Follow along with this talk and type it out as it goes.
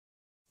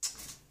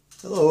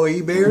Hello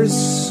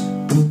eBayers,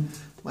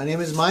 my name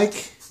is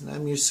Mike and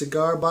I'm your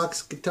cigar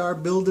box guitar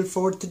builder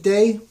for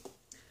today.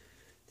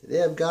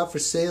 Today I've got for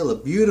sale a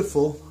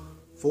beautiful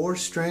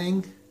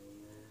 4-string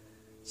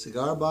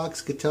cigar box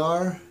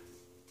guitar.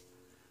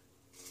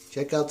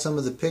 Check out some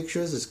of the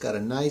pictures. It's got a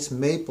nice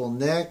maple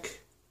neck,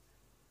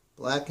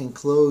 black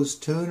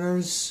enclosed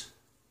tuners,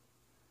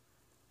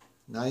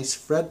 nice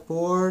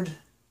fretboard.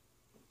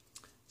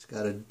 It's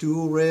got a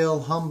dual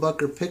rail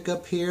humbucker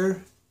pickup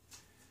here.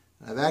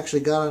 I've actually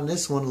got on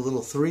this one a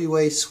little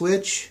 3-way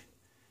switch.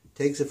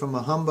 Takes it from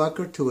a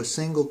humbucker to a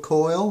single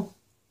coil.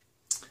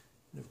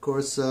 And of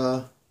course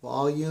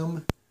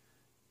volume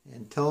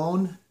and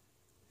tone.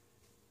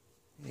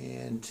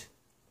 And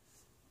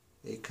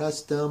a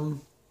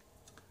custom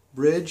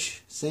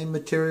bridge. Same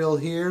material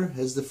here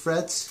as the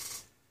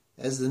frets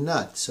as the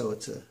nut. So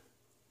it's a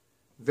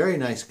very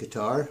nice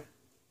guitar.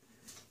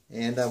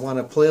 And I want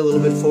to play a little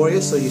bit for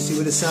you so you see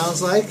what it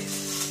sounds like.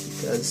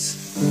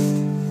 Because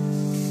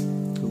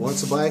who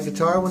wants to buy a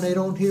guitar when they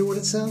don't hear what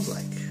it sounds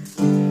like?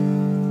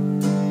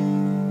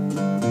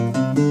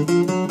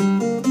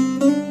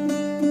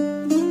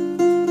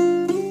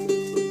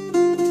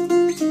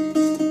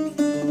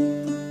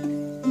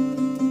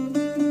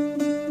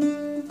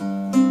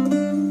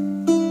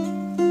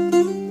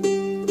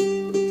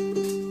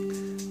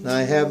 Now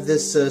I have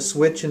this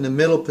switch in the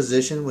middle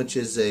position, which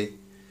is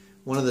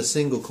one of the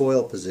single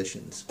coil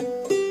positions.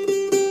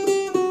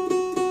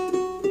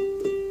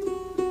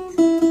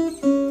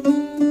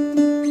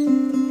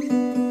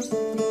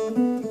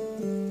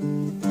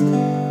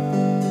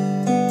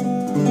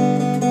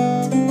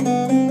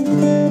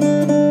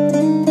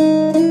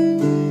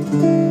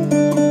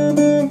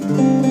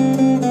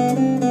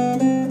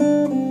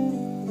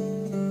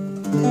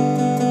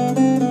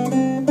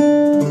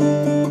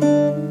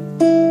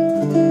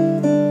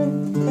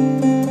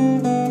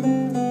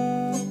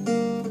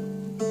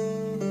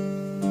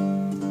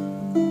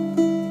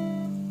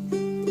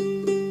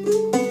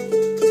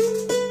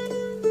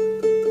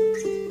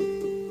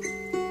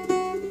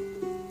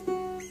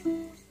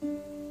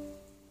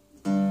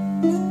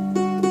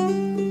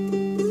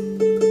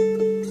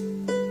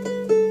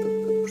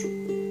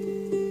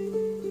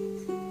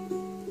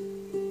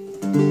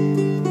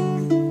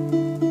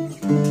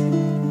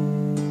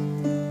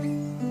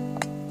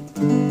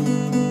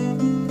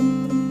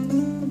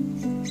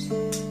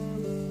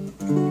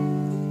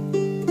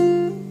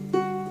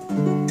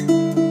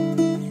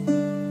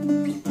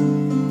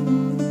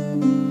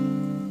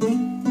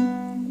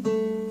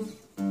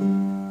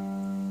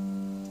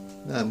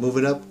 Now move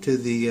it up to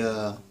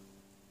the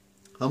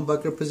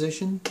humbucker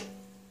position.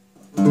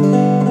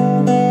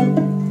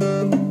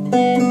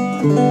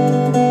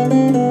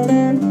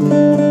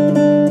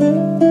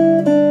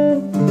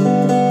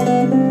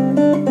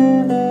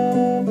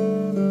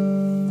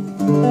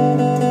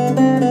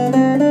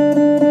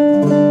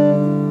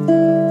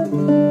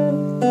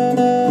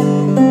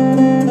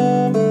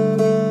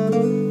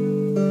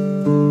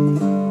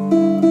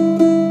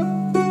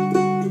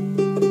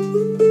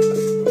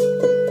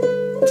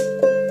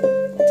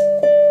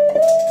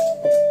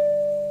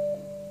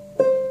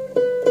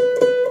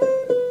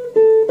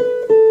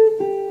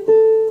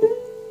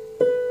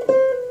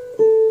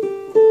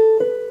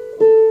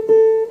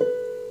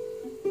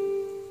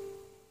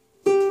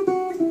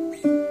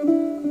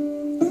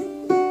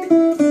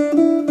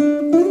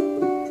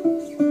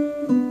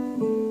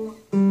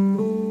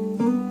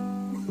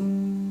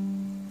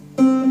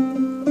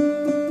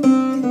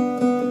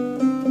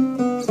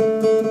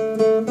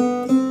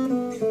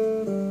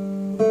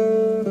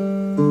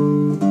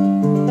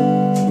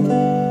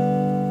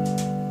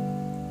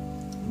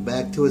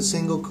 Back to a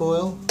single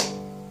coil,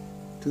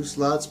 2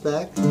 slots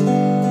back. The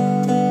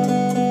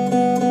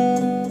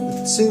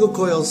single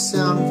coils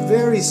sound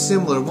very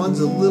similar. One's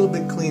a little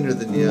bit cleaner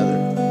than the other.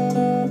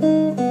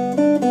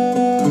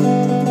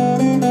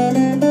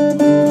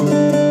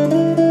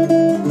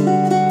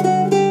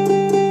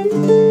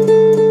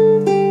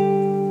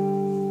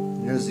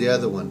 And here's the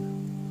other one.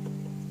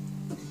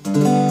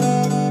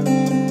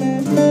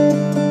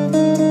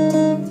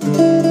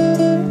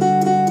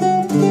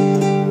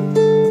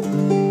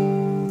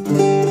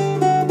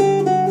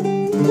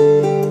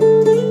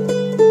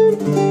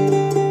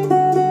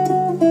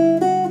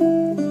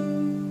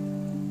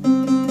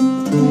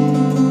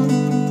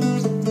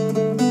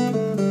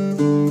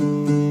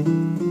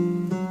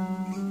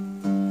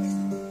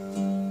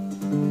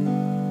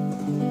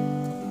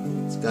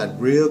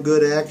 Got real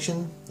good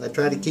action. I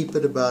try to keep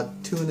it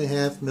about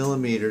 2.5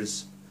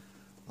 millimeters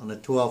on the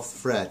 12th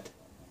fret,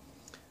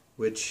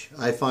 which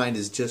I find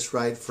is just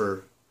right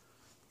for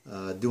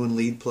doing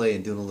lead play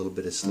and doing a little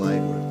bit of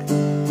slide work.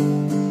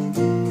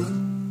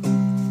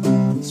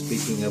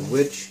 Speaking of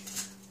which,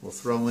 we'll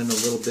throw in a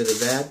little bit of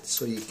that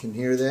so you can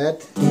hear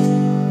that.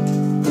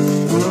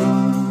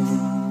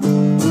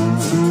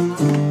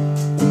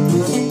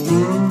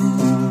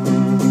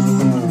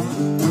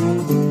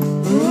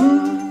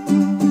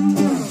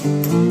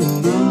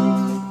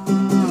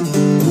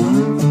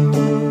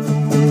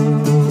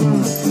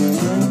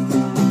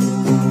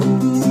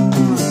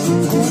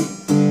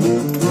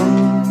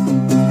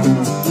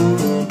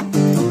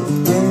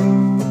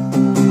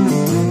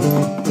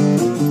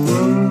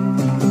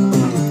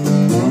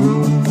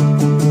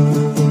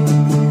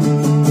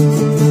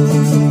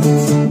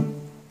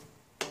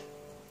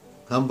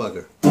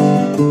 Humbucker.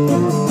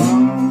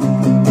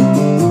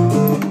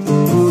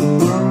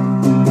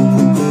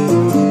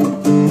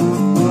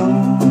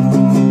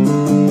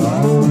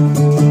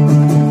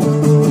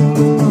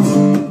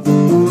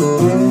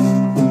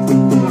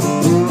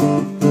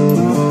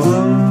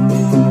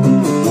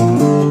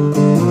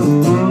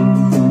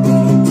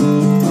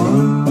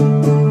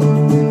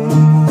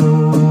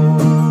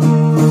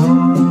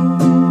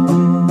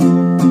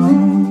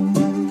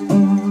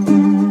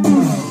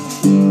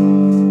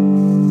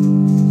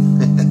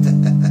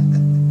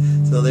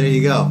 So there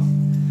you go.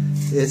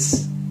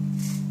 This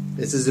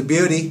is a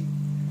beauty.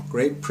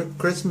 Great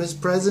Christmas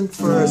present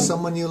for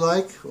someone you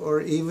like,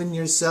 or even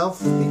yourself,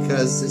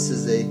 because this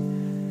is a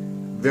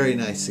very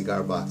nice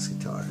cigar box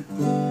guitar.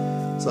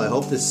 So I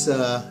hope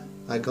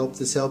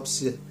this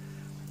helps you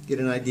get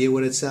an idea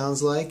what it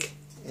sounds like,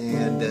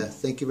 and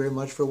thank you very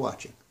much for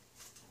watching.